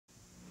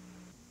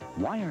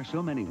Why are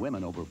so many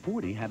women over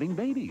 40 having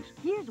babies?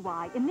 Here's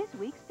why in this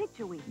week's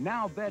Picture Week.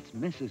 Now Bet's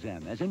Mrs.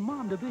 M, as in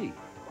mom-to-be.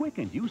 Quick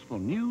and useful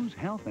news,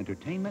 health,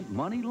 entertainment,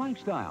 money,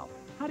 lifestyle.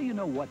 How do you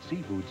know what's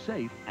seafood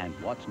safe and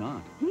what's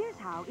not? Here's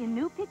how in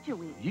New Picture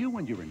Week. You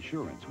and your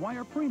insurance. Why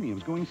are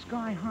premiums going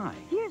sky high?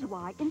 Here's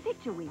why in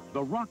Picture Week.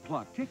 The rock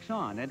clock ticks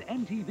on and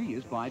MTV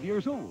is 5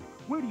 years old.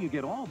 Where do you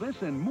get all this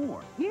and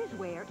more? Here's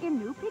where in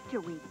New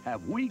Picture Week.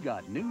 Have we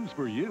got news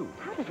for you?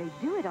 How do they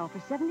do it all for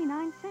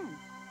 79 cents?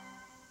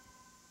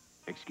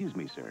 Excuse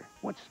me, sir.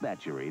 What's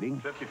that you're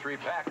eating? 53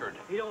 Packard.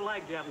 He don't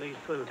like Japanese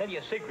food. Tell you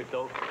a secret,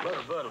 though.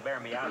 Brother Bud will bear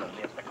me out of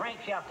this. The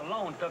crankshaft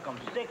alone took them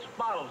 6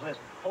 bottles of this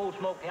old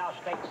Smokehouse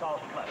steak sauce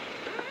plus.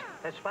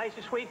 That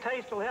spicy sweet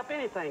taste will help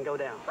anything go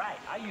down. Right.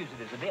 I use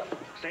it as a dip.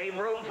 Same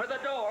room for the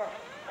door.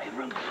 Same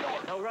room for the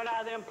door. Don't run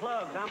out of them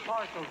plugs. I'm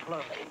partial to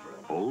plugs.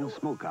 Old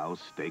Smokehouse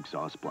Steak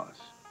Sauce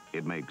Plus.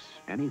 It makes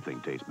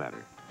anything taste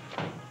better.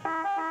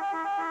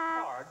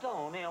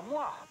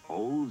 Pardonnez-moi.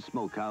 Old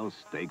Smokehouse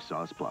Steak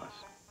Sauce Plus.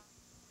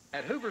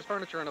 At Hoover's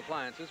Furniture and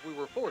Appliances, we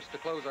were forced to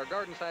close our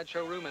Gardenside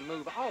showroom and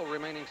move all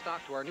remaining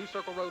stock to our new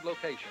Circle Road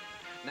location.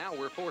 Now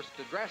we're forced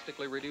to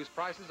drastically reduce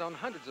prices on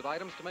hundreds of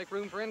items to make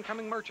room for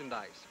incoming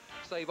merchandise.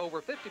 Save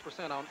over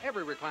 50% on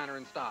every recliner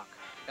in stock.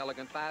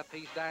 Elegant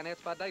 5-piece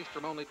dinettes by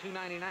Daystrom, only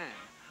 $2.99.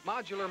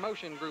 Modular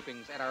motion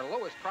groupings at our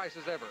lowest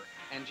prices ever.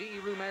 And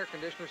GE room air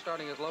conditioners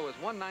starting as low as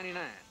 $1.99.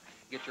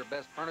 Get your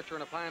best furniture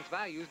and appliance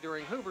values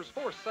during Hoover's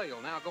Force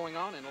Sale, now going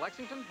on in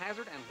Lexington,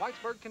 Hazard, and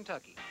Whitesburg,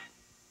 Kentucky.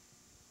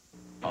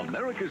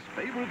 America's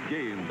favorite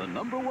game, the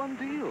 #1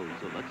 deal.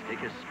 So let's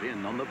take a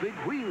spin on the big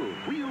wheel,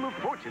 Wheel of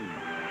Fortune.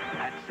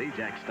 Pat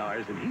Sajak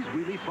stars, and he's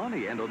really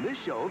funny. And on this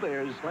show,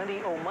 there's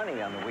Plenty of money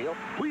on the wheel.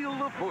 Wheel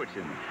of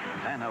Fortune.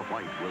 Vanna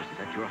White will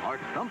set your heart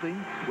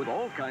thumping with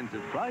all kinds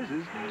of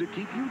prizes to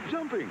keep you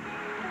jumping.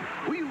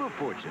 Wheel of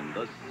Fortune,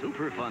 the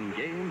super fun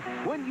game.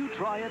 When you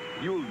try it,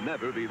 you'll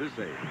never be the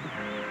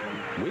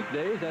same.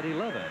 Weekdays at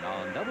 11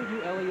 on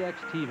WLEX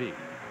TV.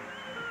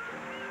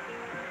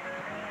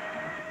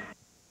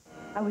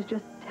 I was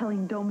just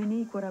telling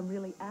Dominique what I'm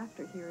really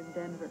after here in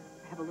Denver.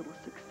 Have a little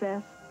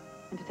success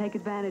and to take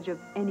advantage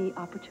of any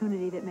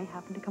opportunity that may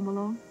happen to come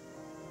along.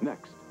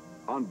 Next,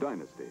 on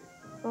Dynasty.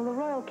 Well, the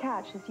royal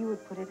catch, as you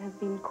would put it, has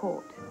been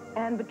caught.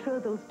 And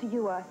betrothals to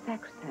you are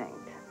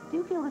sacrosanct. Do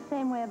you feel the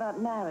same way about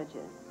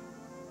marriages?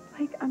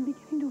 Blake, I'm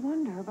beginning to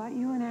wonder about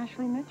you and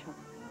Ashley Mitchell.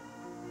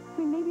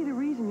 I mean, maybe the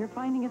reason you're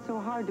finding it so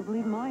hard to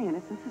believe my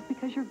innocence is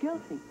because you're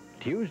guilty.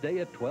 Tuesday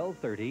at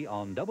 12:30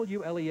 on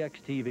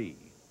WLEX TV.